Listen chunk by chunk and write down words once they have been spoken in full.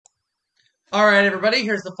All right, everybody,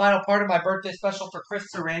 here's the final part of my birthday special for Chris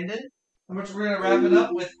Sarandon, in which we're going to wrap it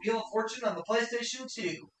up with Wheel of Fortune on the PlayStation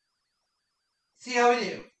 2. See how we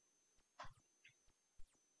do.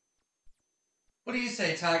 What do you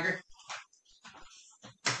say, Tiger?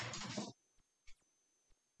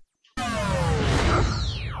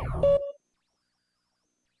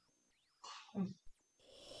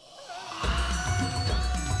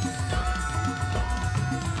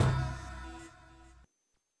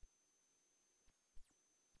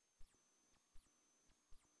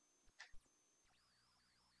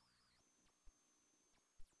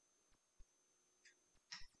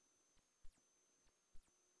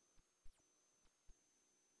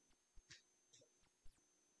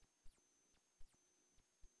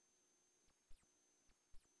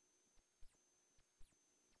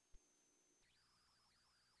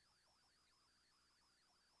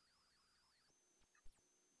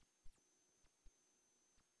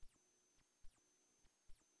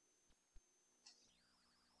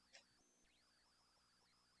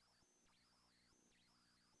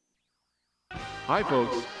 Hi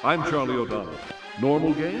folks, I'm Charlie O'Donnell.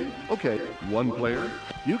 Normal game? Okay, one player.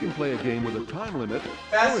 You can play a game with a time limit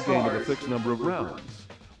or a game with a fixed number of rounds.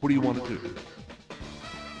 What do you want to do?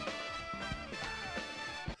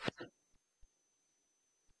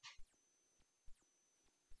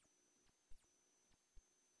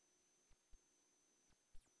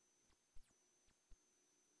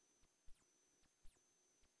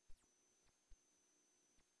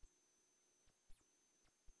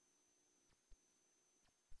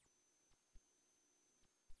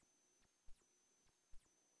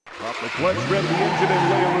 Pop the clutch, rev the engine,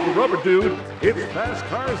 and lay a little rubber, dude. It's Fast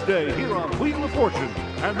Cars Day here on Wheel of Fortune.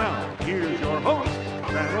 And now, here's your host,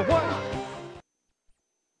 Vanna White.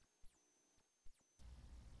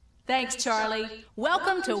 Thanks, Charlie.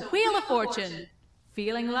 Welcome to Wheel of Fortune.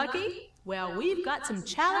 Feeling lucky? Well, we've got some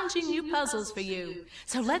challenging new puzzles for you.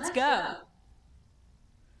 So let's go.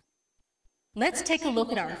 Let's take a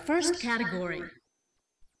look at our first category.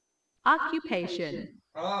 Occupation.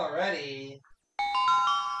 Alrighty.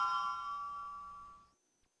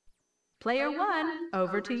 Player 1,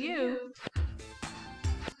 over to you.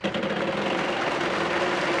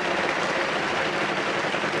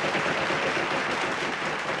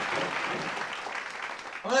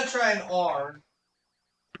 I'm going to try an R.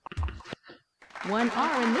 One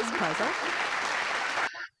R in this puzzle.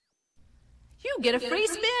 You get a free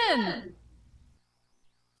spin.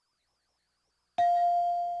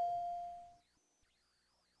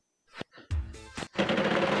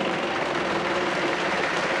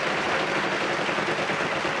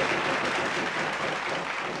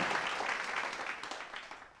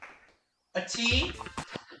 A T?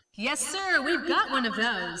 Yes, sir, we've got one of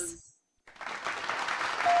those.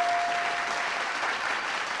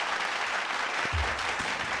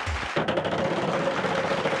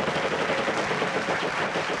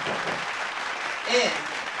 N.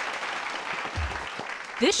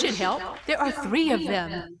 This should help. There are 3 of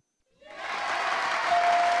them.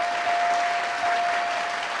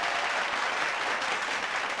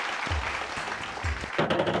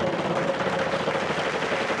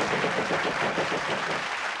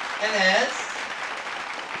 An S.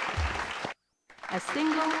 A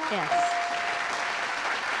single S.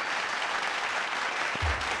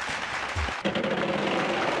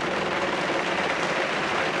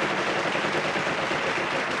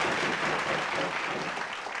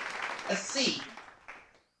 A C.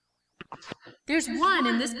 There's 1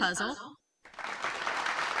 in this puzzle.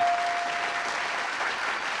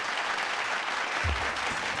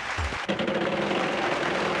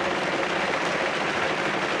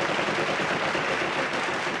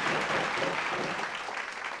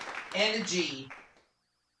 And a G.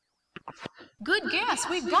 Good guess.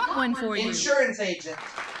 We've got one for you. Insurance agent.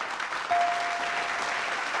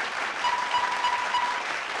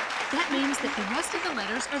 That means that the rest of the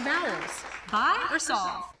letters are vowels. Buy or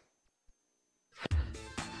solve?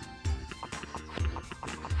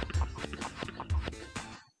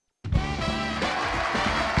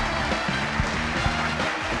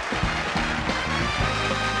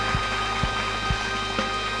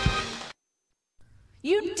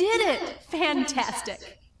 You did it!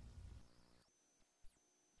 Fantastic!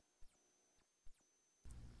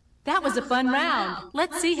 That was a fun round.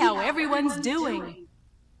 Let's see how everyone's doing.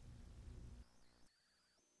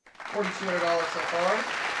 $4,200 so far.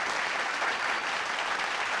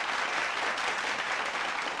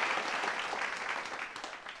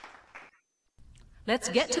 Let's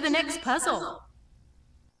get to the next puzzle.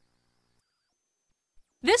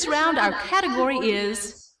 This round, our category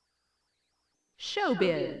is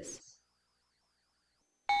Showbiz.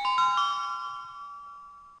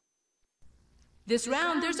 This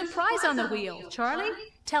round, there's a prize on the wheel. Charlie,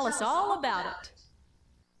 tell us all about it.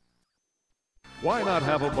 Why not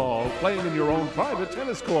have a ball playing in your own private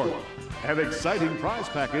tennis court? An exciting prize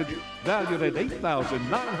package valued at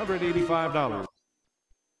 $8,985.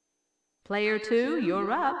 Player 2,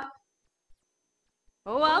 you're up.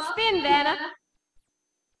 Oh, I'll spin, Vanna.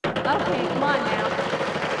 Okay, come on now.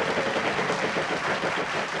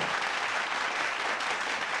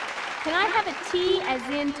 Can I have a T as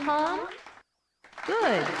in Tom?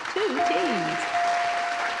 Good, 2 T's.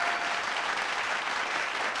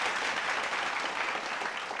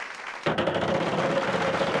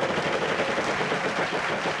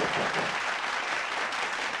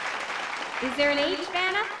 Is there an H,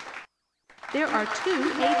 Vanna? There are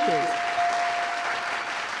 2 H's.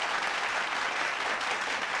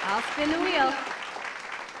 I'll spin the wheel.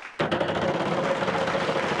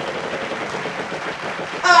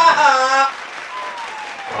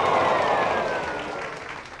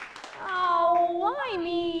 Oh, why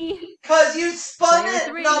me? 'Cause you spun Player it,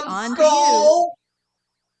 3, on to numbskull!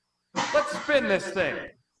 Let's spin this thing.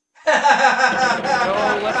 So,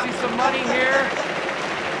 let's see some money here.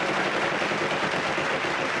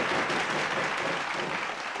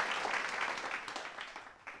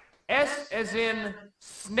 S as in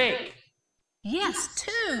snake. Yes,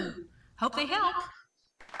 2. Hope they help.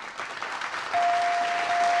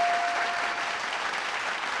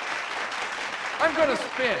 I'm gonna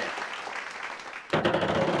spin.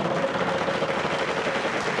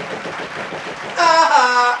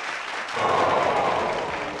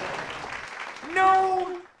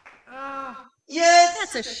 No! Yes!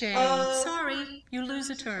 That's a shame. Sorry, you lose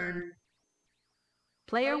a turn.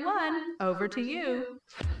 Player 1, over to you.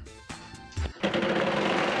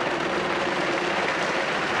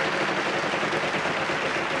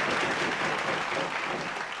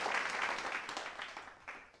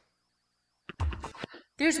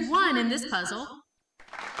 There's 1 in this puzzle.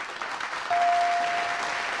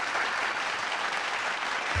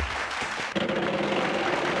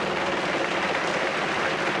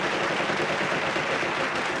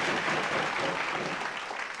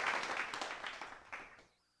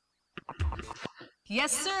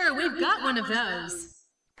 Yes, sir, we've got one of those.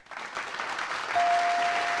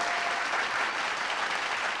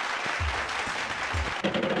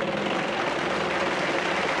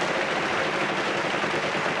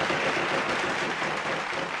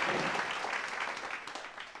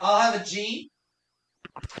 I'll have a G.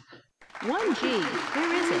 1G.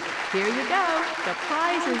 Where is it? Here you go. The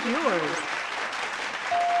prize is yours.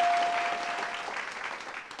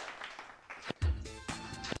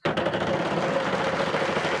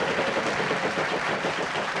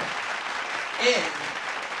 In.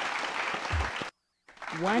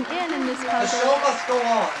 1 N in this The puzzle. show must go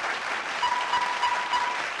on.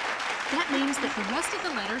 That means that the rest of the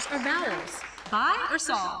letters are vowels. Buy or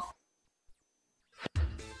solve?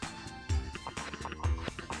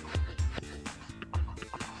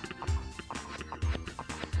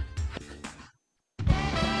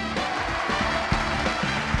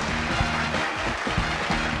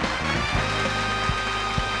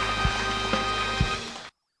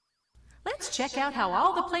 Let's check out how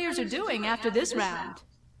all the players are doing after this round.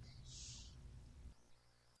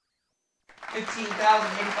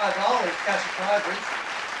 $15,085 cash and prizes.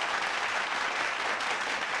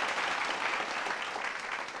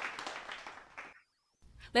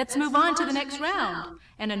 Let's move on to the next round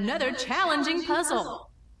and another challenging puzzle.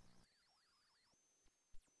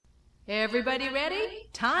 Everybody ready?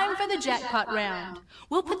 Time for the jackpot round.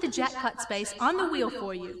 We'll put the jackpot space on the wheel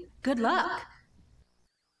for you. Good luck.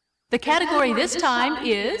 The category this time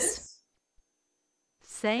is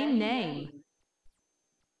same name.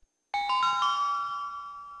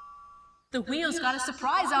 The wheel's got a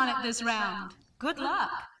surprise on it this round. Good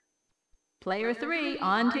luck. Player 3,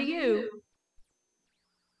 on to you.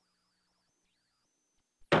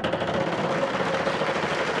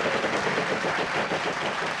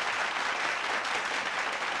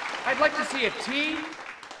 I'd like to see a T.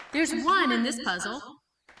 There's 1 in this puzzle.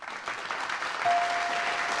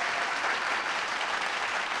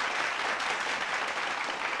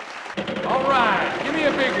 All right, give me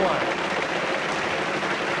a big one.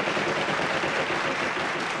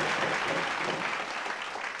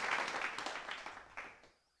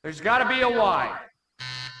 There's got to be a Y.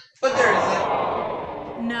 But there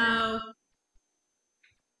isn't. No.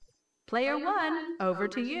 Player 1, over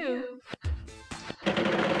to you.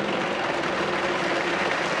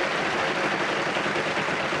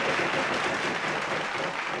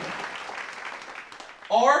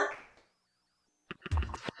 R?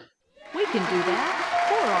 We can do that.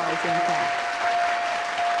 4 R's, in fact.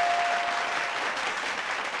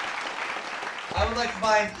 would like to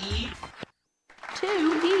buy an E. 2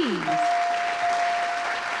 E's.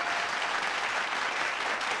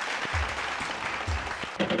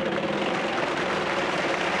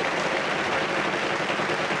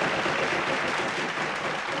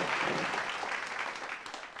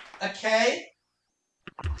 A K.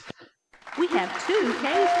 We have 2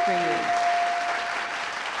 K's for you.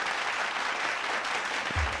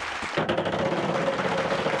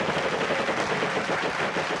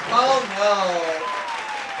 Oh no.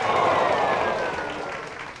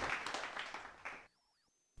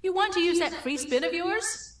 You want to use that free spin of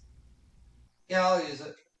yours? Yeah, I'll use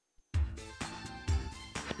it.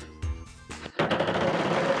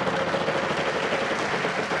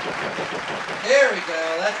 There we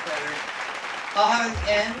go, that's better. I'll have an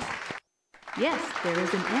N. Yes, there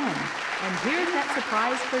is an N. And here's that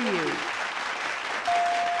surprise for you.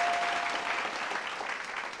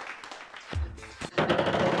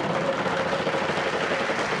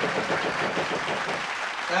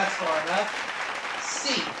 That's far enough.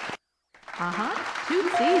 C. Uh-huh. 2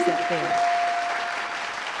 C's up there.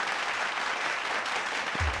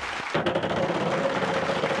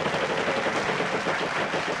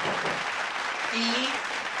 E.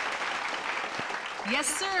 Yes,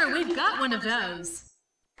 sir. We've got one of those.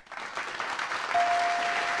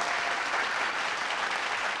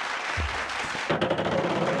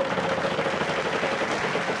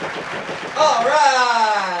 All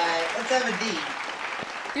right. Let's have a D.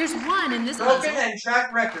 There's 1 in this Broken puzzle. and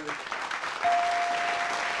track record.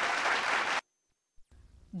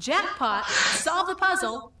 Jackpot. Solve the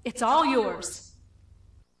puzzle. It's all yours.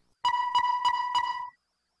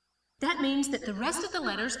 That means that the rest of the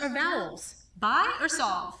letters are vowels. Buy or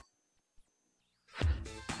solve?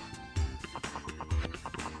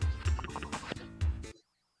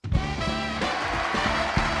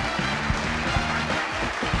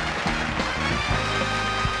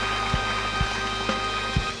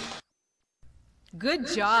 Good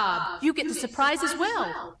job. You get the surprise as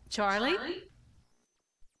well. Charlie?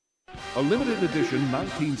 A limited edition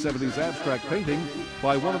 1970s abstract painting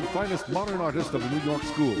by one of the finest modern artists of the New York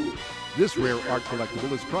school. This rare art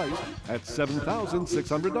collectible is priced at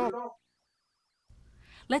 $7,600.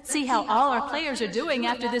 Let's see how all our players are doing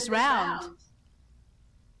after this round.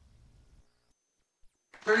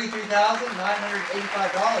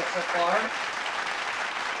 $33,985 so far.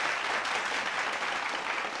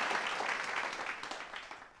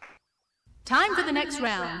 Time for the next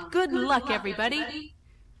round. Good luck, everybody.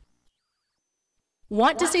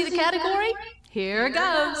 Want to see the category? Here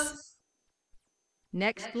goes.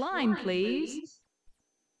 Next line, please.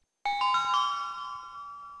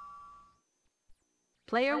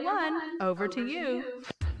 Player 1, over to you.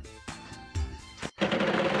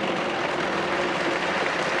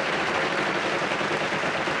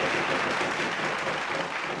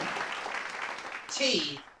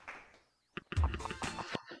 T.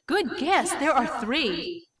 Good guess. There are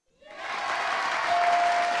 3.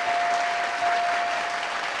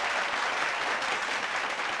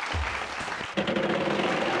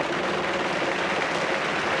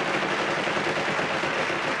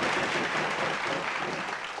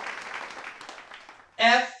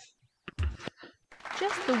 F.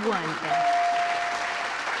 Just the one F.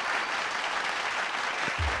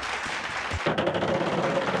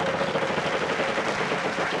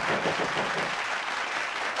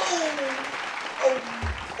 Oh,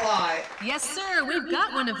 why? Yes, sir. We've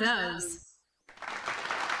got one of those.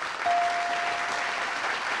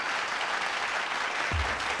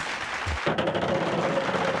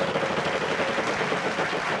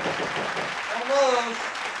 Almost.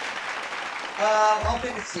 I'll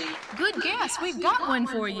pick a C. Good guess. We've got one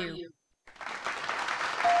for you.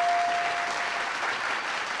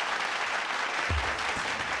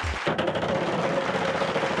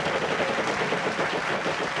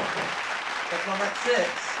 That's number 6.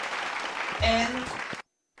 N.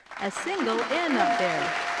 A single N up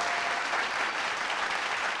there.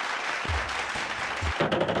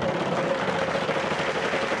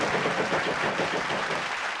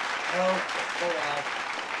 Oh wow.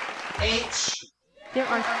 H. There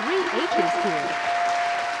are 3 H's here.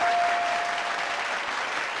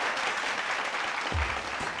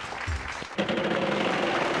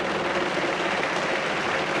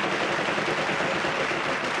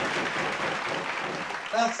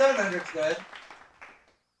 Well, 700's good.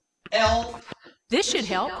 L. This should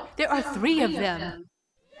help. There are 3 of them.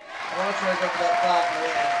 I want to try to go for that 5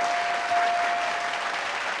 grand.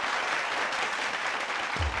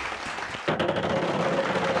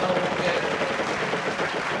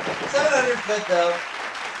 700's good though.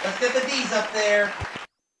 Let's get the D's up there.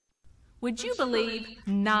 Would you believe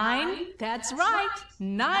 9? That's right,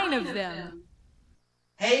 9 of them.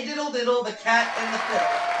 Hey diddle diddle, the cat and the fiddle.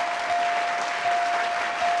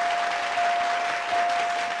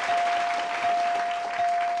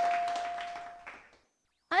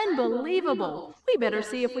 Unbelievable. We better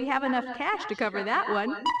see if we have enough cash to cover that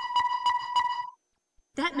one.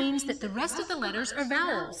 That means that the rest of the letters are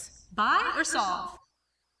vowels. Buy or solve?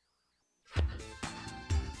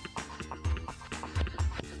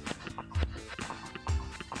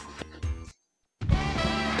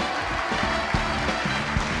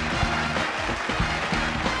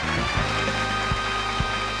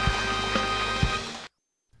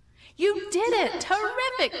 You did it!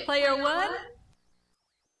 Terrific, player 1!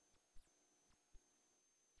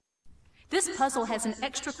 This puzzle has an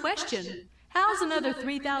extra question. How's another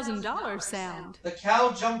 $3,000 sound? The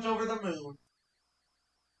cow jumped over the moon.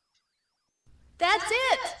 That's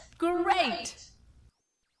it! Great!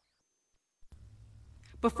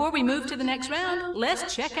 Before we move to the next round,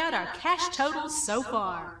 let's check out our cash totals so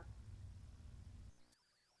far.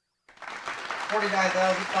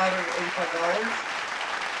 $49,585.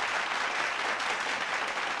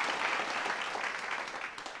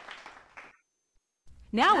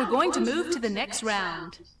 Now we're going to move to the next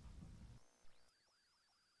round.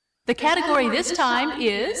 The category this time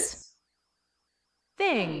is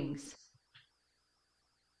Things.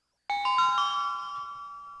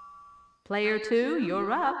 Player 2,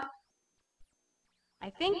 you're up. I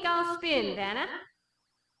think I'll spin, Vanna.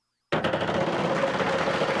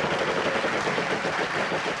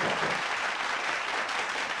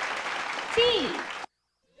 T.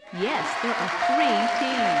 Yes, there are 3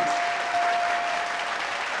 T's.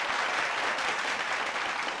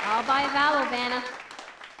 I'll buy a vowel, Vanna.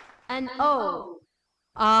 An O.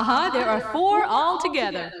 there are 4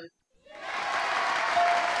 altogether.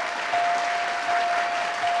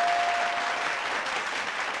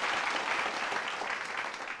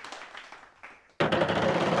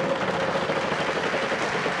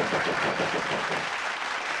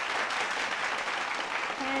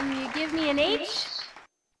 Can you give me an H?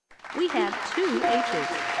 We have 2 H's.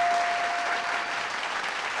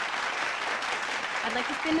 I'd like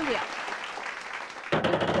to spin the wheel.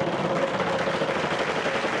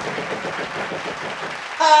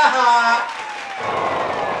 No.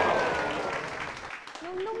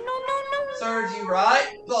 Serves you right,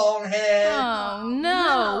 bonehead. Oh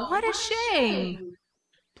no, what a shame.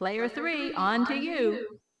 Player 3, on to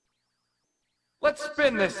you. Let's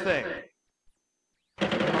spin this thing.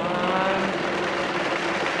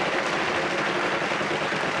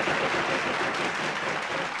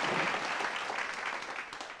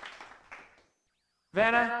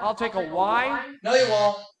 Vanna, I'll take a Y. No, you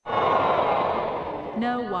won't.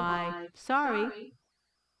 No Y. Sorry.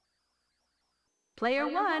 Player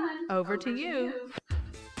 1, over to you.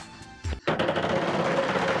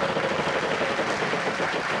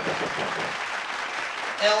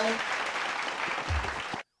 L.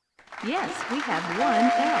 Yes, we have 1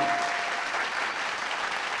 L.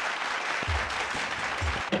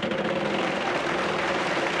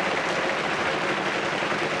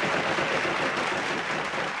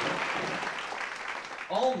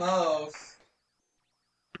 Almost.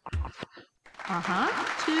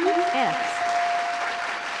 2 F's.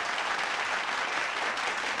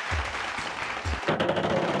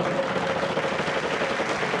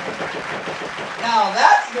 Now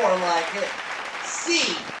that's more like it.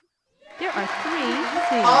 C. There are 3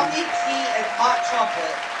 C's. Coffee, tea, and hot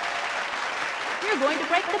chocolate. You're going to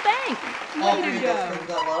break the bank. All Way 3 to of go. those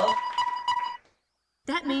things I love.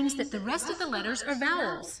 That means that the rest of the letters are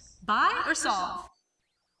vowels. Buy or solve?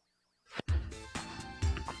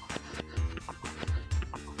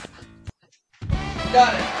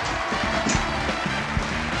 Got it.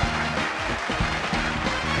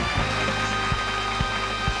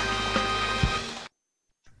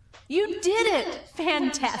 You did it!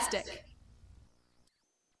 Fantastic!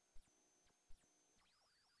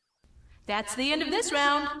 That's the end of this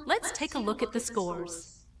round. Let's take a look at the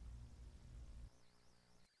scores.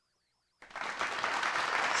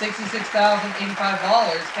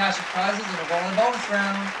 $66,085 cash and prizes in a rolling bonus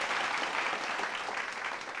round.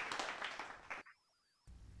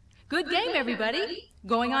 Good game, everybody.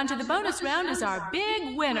 Going on to the bonus round is our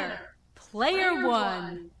big winner, Player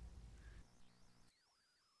 1.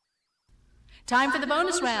 Time for the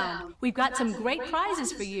bonus round. We've got some great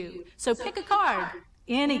prizes for you, so pick a card,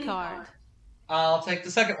 any card. I'll take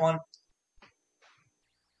the second one.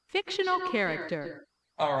 Fictional character.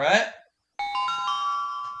 All right.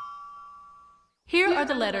 Here are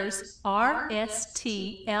the letters R, S,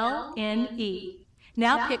 T, L, N, E.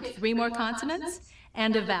 Now pick 3 more consonants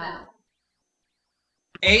and a vowel.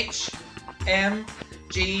 H-M-G-A.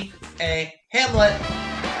 Hamlet.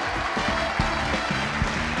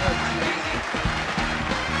 That was too easy.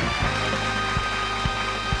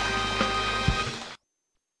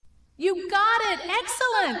 You got it!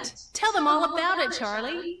 Excellent! Tell them all about it,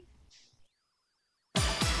 Charlie.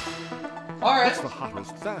 All right. It's the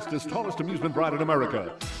hottest, fastest, tallest amusement ride in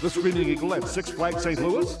America. The Screaming Eagle at Six Flags St.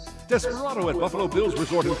 Louis. Desperado at Buffalo Bills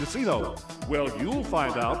Resort and Casino. Well, you'll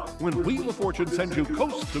find out when Wheel of Fortune sends you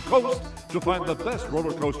coast to coast to find the best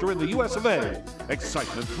roller coaster in the US of A.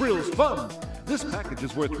 Excitement, thrills, fun. This package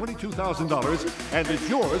is worth $22,000 and it's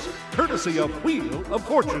yours courtesy of Wheel of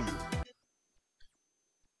Fortune.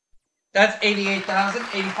 That's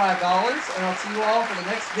 $88,085, and I'll see you all for the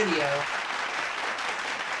next video.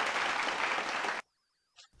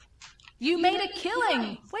 You made a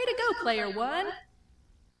killing! Way to go, Player One!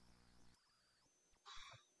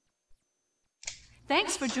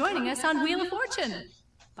 Thanks for joining us on Wheel of Fortune.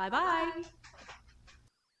 Bye-bye.